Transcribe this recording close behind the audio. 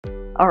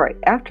All right,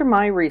 after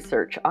my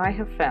research, I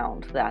have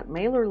found that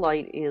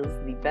Mailerlite is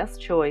the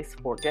best choice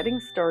for getting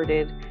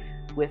started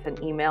with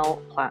an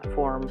email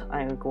platform.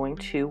 I'm going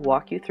to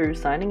walk you through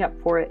signing up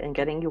for it and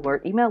getting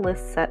your email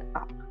list set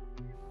up.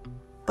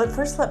 But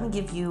first, let me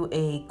give you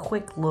a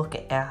quick look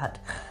at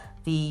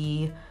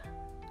the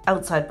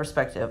outside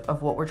perspective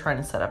of what we're trying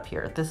to set up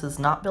here. This is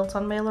not built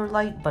on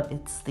Mailerlite, but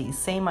it's the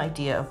same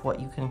idea of what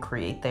you can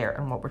create there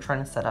and what we're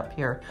trying to set up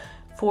here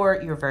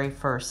for your very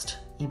first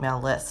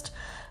email list.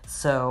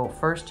 So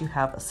first, you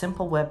have a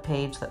simple web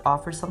page that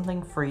offers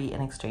something free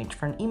in exchange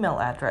for an email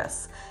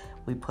address.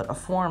 We put a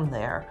form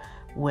there.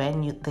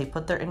 When they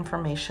put their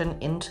information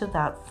into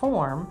that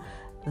form,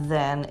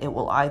 then it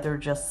will either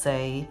just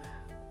say,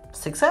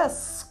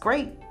 "Success,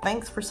 great,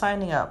 thanks for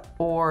signing up,"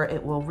 or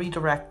it will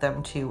redirect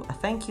them to a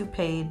thank you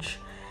page,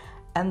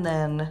 and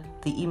then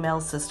the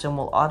email system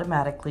will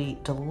automatically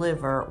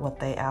deliver what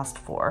they asked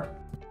for.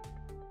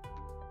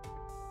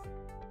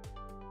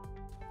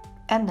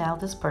 And now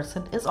this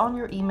person is on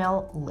your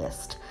email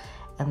list,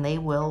 and they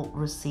will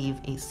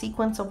receive a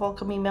sequence of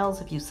welcome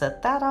emails if you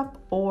set that up,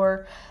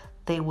 or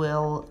they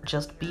will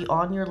just be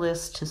on your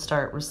list to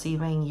start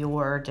receiving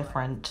your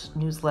different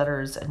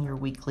newsletters and your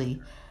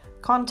weekly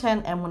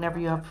content, and whenever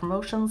you have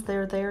promotions,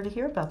 they're there to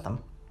hear about them.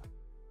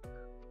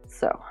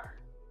 So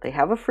they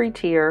have a free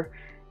tier,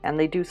 and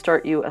they do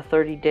start you a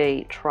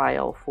 30-day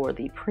trial for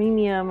the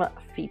premium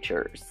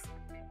features.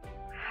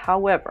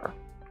 However,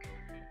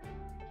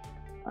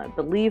 I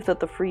believe that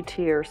the free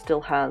tier still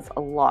has a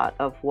lot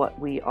of what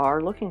we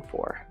are looking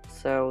for.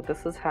 So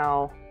this is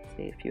how,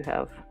 see, if you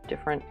have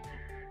different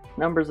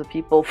numbers of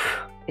people,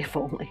 if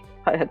only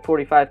I had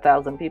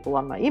 45,000 people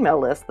on my email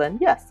list, then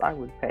yes, I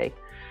would pay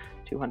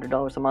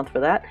 $200 a month for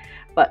that.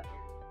 But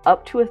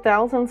up to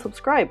 1,000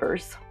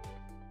 subscribers,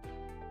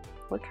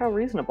 look how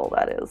reasonable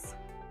that is.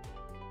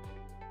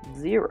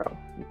 $0.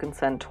 You can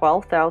send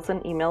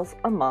 12,000 emails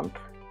a month.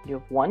 You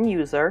have one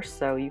user,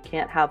 so you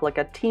can't have like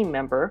a team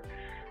member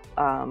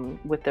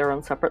with their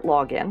own separate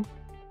login.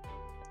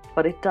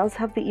 But it does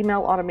have the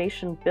email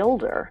automation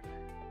builder,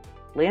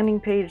 landing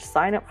page,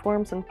 sign-up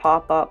forms and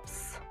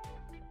pop-ups,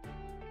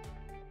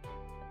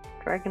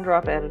 drag and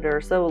drop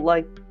editor. So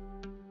like,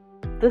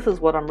 this is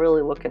what I'm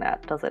really looking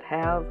at. Does it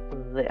have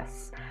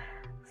this?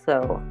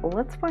 So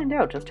let's find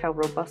out just how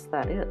robust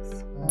that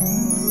is.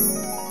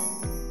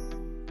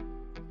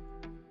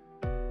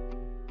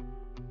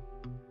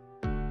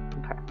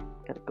 Okay,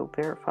 gotta go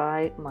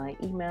verify my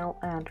email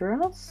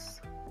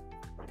address.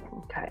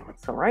 Okay,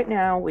 so right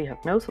now we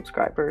have no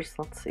subscribers.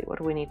 Let's see, what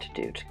do we need to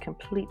do to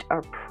complete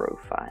our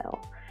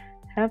profile?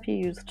 Have you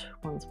used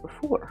ones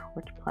before?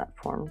 Which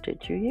platform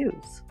did you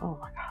use? Oh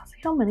my god, see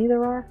how many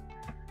there are?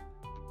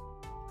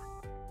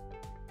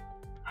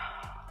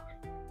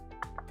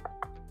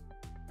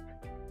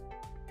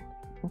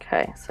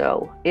 Okay,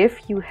 so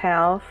if you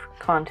have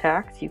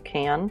contacts, you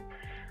can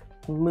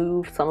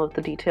move some of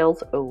the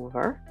details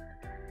over.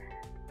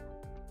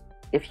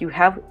 If you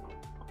have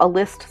a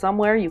list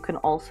somewhere, you can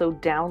also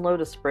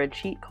download a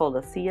spreadsheet called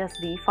a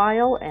CSV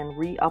file and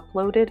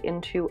re-upload it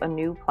into a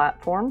new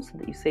platform so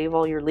that you save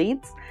all your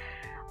leads.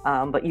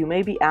 But you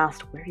may be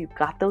asked where you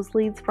got those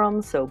leads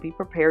from, so be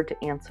prepared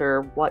to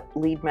answer what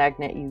lead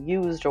magnet you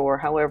used or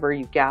however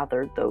you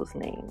gathered those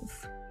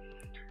names.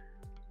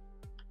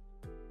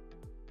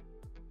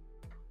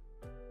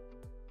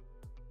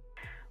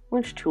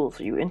 Which tools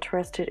are you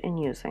interested in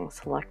using?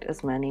 Select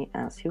as many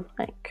as you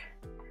like.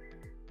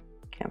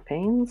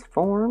 Campaigns,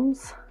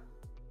 forms.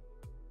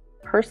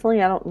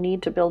 Personally, I don't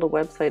need to build a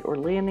website or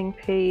landing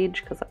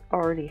page because I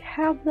already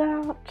have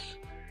that.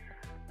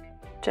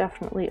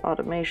 Definitely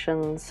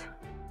automations.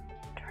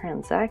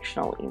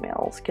 Transactional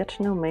emails. Get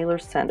to know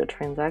mailers send, a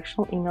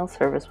transactional email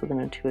service with an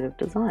intuitive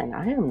design.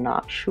 I am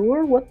not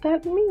sure what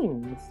that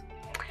means.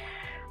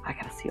 I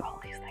gotta see all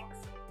these things.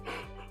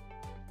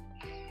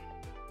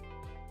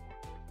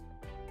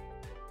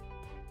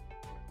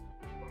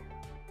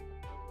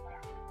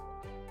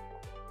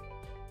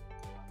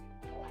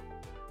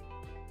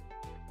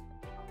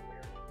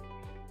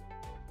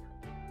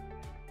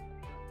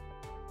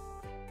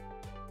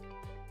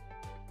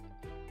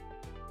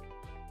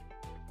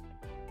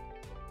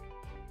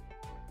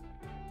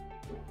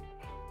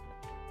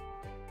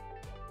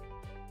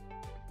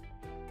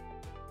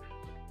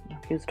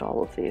 I've used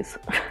all of these.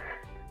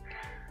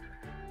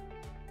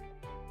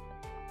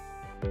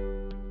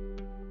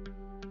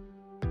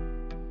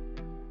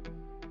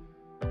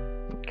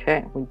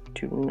 Okay, we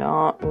do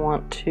not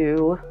want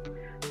to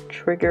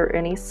trigger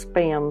any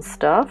spam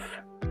stuff.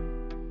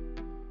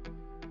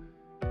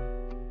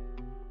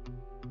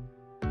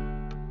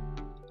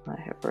 I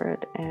have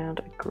read and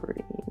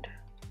agreed.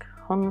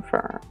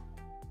 Confirm.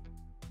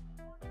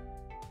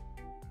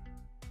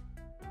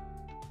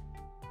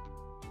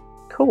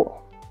 Cool.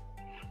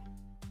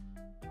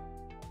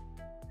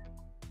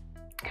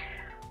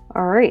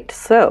 All right,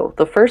 so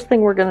the first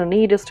thing we're going to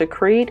need is to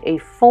create a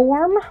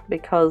form,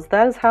 because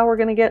that is how we're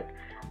going to get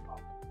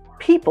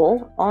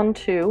people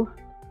onto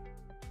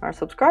our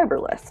subscriber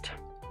list.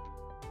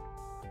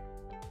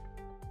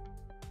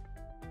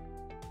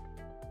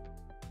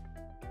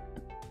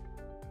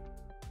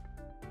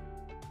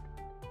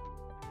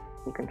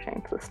 You can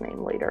change this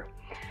name later.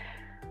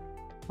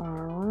 All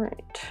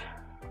right.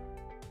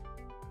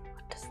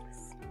 What is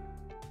this?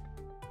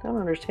 I don't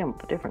understand what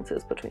the difference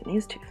is between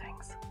these two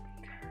things.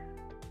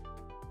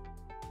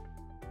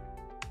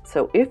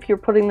 So if you're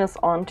putting this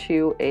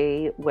onto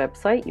a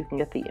website, you can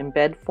get the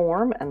embed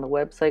form, and the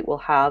website will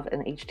have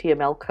an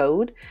HTML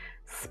code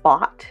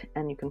spot,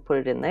 and you can put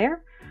it in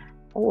there.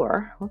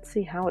 Or let's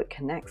see how it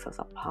connects as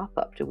a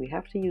pop-up. Do we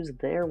have to use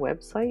their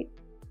website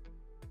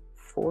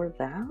for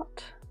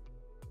that?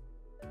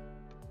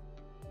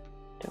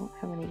 Don't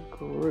have any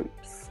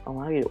groups.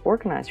 Allow you to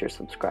organize your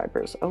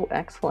subscribers. Oh,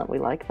 excellent. We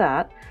like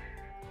that.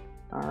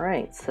 All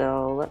right,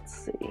 so let's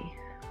see.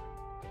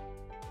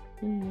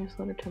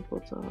 Newsletter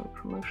templates,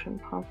 promotion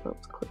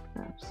pop-ups, click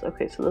maps.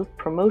 Okay, so those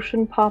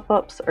promotion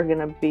pop-ups are going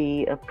to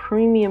be a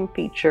premium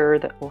feature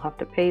that we'll have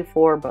to pay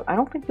for, but I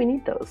don't think we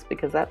need those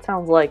because that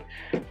sounds like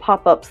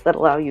pop-ups that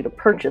allow you to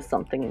purchase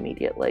something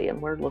immediately,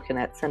 and we're looking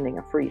at sending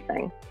a free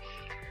thing.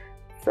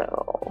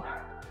 So,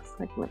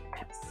 segment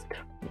test.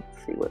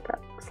 Let's see what that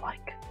looks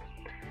like.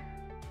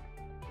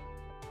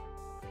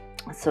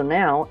 So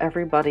now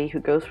everybody who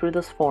goes through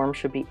this form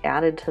should be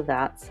added to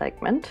that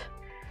segment.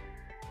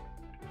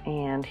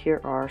 And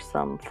here are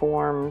some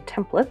form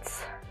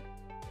templates.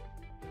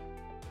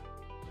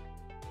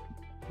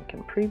 We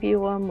can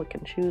preview them, we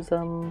can choose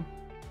them.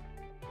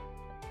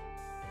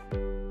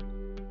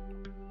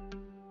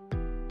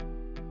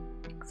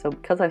 So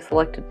because I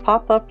selected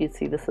pop-up, you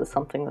see this is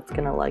something that's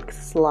going to like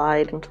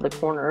slide into the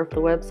corner of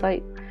the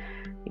website.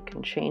 You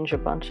can change a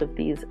bunch of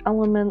these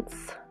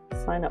elements,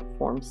 sign up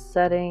form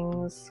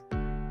settings.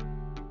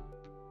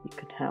 You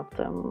can have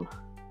them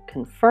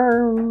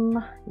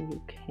confirm.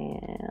 You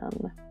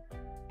can,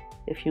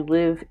 if you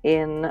live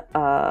in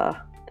the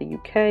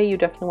UK, you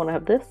definitely want to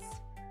have this.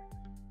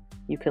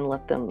 You can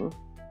let them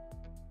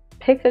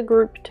pick a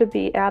group to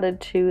be added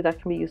to. That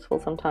can be useful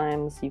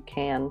sometimes. You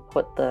can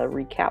put the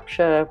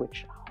reCAPTCHA,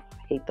 which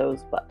I hate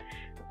those, but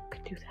you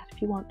can do that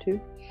if you want to.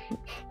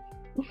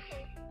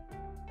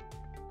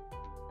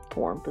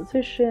 Form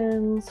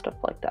position, stuff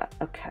like that.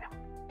 Okay.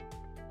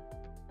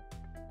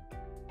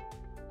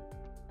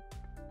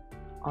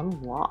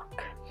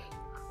 Unlock.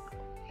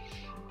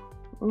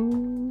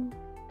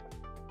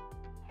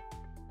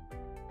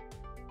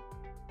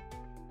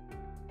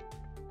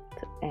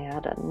 To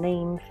add a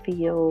name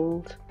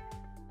field.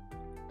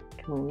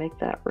 Can we make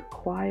that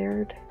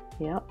required?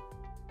 Yep.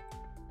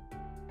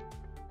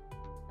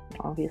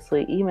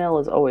 Obviously, email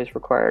is always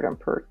required, I'm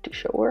pretty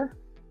sure.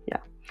 Yeah.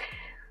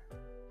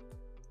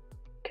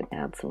 Can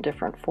add some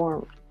different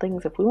form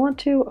things if we want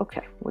to.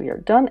 Okay, we are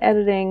done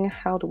editing.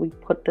 How do we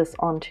put this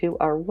onto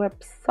our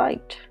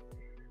website?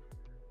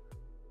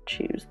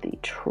 Choose the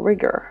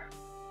trigger.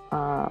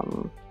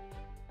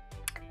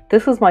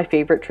 This is my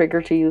favorite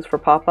trigger to use for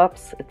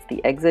pop-ups. It's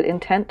the exit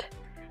intent.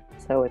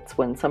 So it's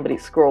when somebody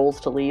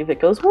scrolls to leave, it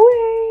goes,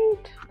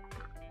 wait!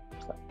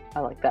 So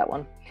I like that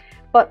one.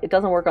 But it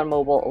doesn't work on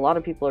mobile. A lot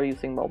of people are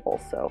using mobile,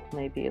 so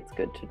maybe it's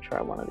good to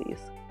try one of these.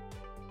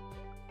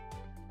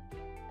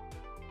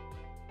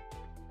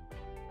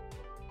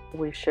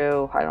 We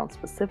show hide on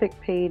specific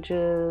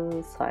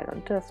pages, hide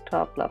on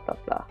desktop, blah, blah,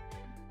 blah.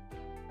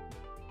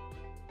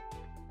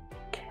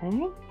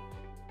 Okay.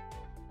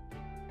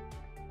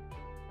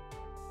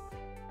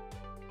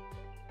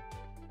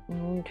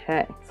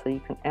 Okay, so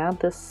you can add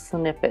this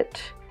snippet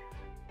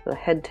to the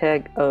head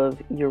tag of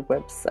your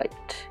website.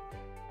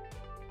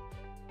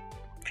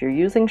 If you're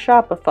using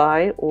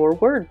Shopify or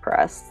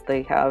WordPress,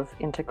 they have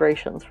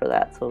integrations for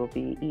that, so it'll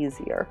be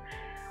easier.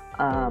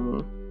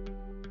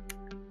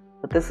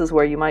 But this is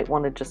where you might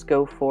want to just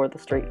go for the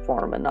straight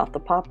form and not the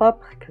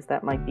pop-up, because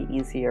that might be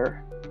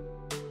easier.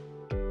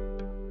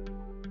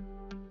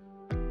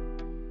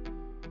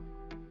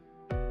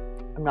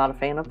 I'm not a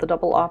fan of the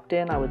double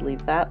opt-in. I would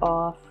leave that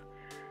off.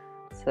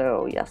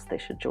 So yes, they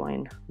should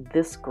join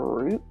this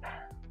group.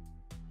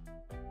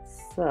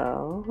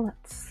 So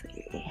let's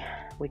see.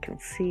 We can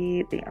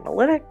see the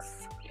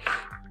analytics,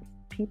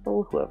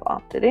 people who have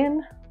opted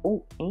in.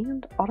 Oh,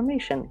 and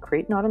automation.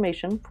 Create an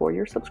automation for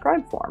your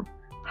subscribe form.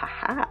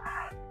 Haha.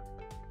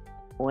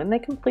 When they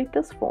complete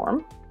this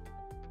form,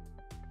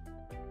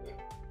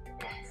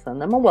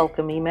 send them a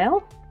welcome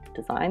email,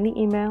 design the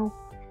email,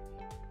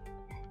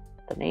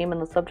 the name in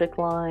the subject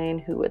line,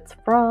 who it's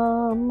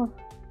from.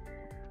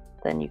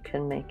 Then you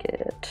can make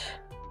it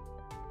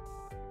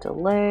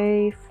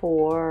delay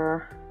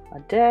for a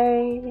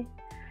day,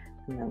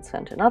 and then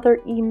send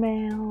another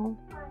email.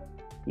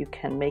 You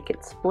can make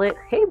it split.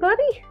 Hey,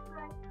 buddy.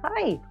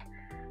 Hi.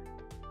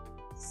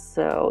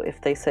 So if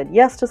they said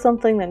yes to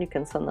something, then you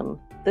can send them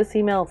this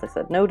email. If they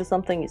said no to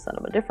something, you send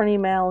them a different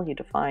email. You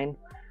define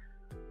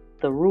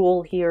the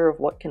rule here of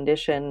what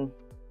condition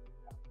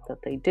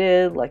that they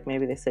did, like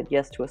maybe they said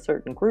yes to a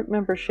certain group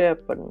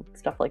membership and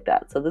stuff like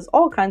that. So there's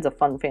all kinds of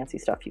fun, fancy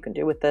stuff you can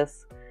do with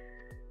this.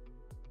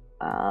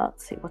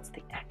 Let's see, what's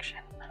the action?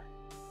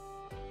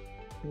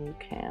 You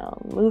can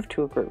move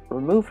to a group,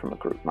 remove from a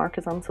group, mark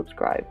as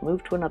unsubscribed,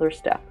 move to another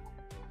step.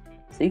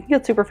 So you can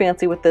get super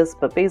fancy with this,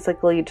 but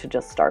basically to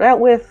just start out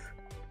with,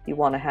 You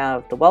want to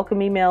have the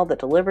welcome email that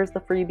delivers the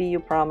freebie you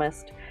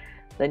promised.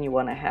 Then you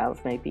want to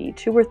have maybe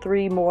 2 or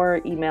 3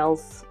 more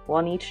emails,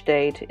 one each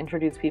day, to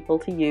introduce people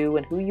to you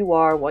and who you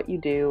are, what you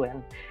do,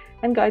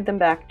 and guide them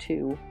back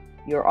to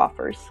your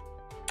offers.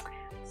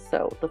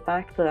 So the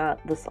fact that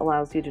this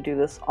allows you to do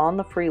this on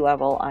the free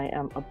level, I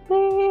am a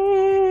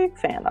big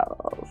fan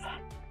of.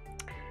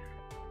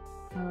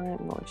 I'm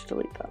going to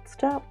delete that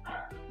step.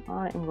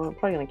 I'm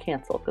probably going to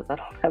cancel because I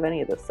don't have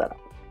any of this set up.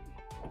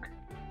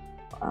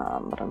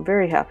 But I'm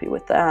very happy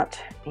with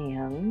that,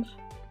 and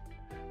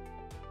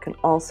you can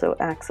also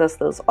access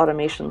those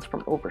automations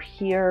from over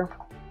here.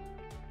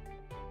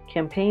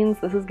 Campaigns,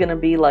 this is going to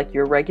be like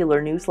your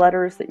regular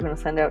newsletters that you're going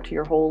to send out to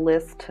your whole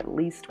list at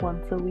least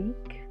once a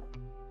week.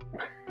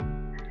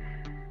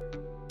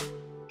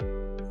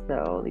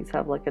 So these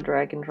have like a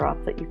drag and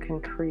drop that you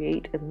can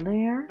create in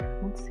there.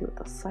 Let's see what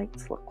the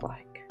sites look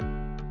like.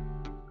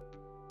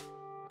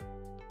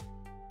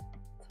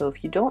 So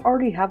if you don't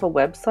already have a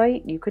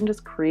website, you can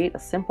just create a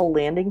simple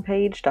landing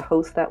page to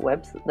host that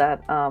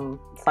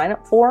sign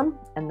up form,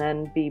 and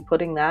then be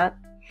putting that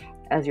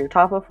as your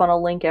top of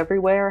funnel link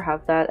everywhere.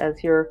 Have that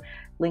as your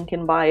link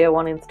in bio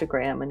on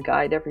Instagram and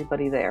guide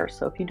everybody there.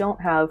 So if you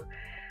don't have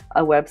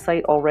a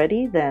website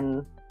already,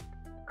 then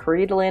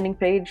create a landing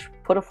page,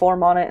 put a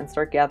form on it, and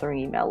start gathering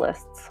email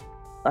lists.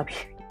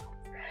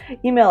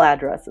 Email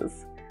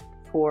addresses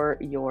for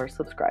your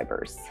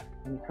subscribers.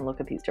 And you can look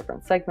at these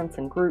different segments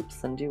and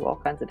groups and do all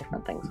kinds of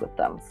different things with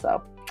them.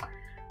 So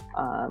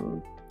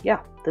yeah,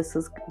 this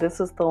is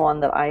the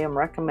one that I am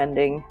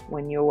recommending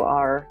when you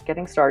are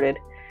getting started.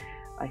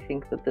 I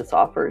think that this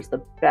offers the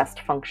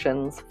best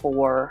functions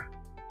for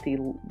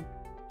the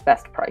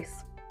best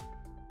price.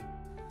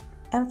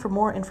 And for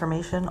more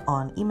information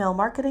on email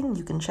marketing,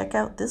 you can check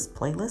out this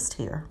playlist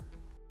here.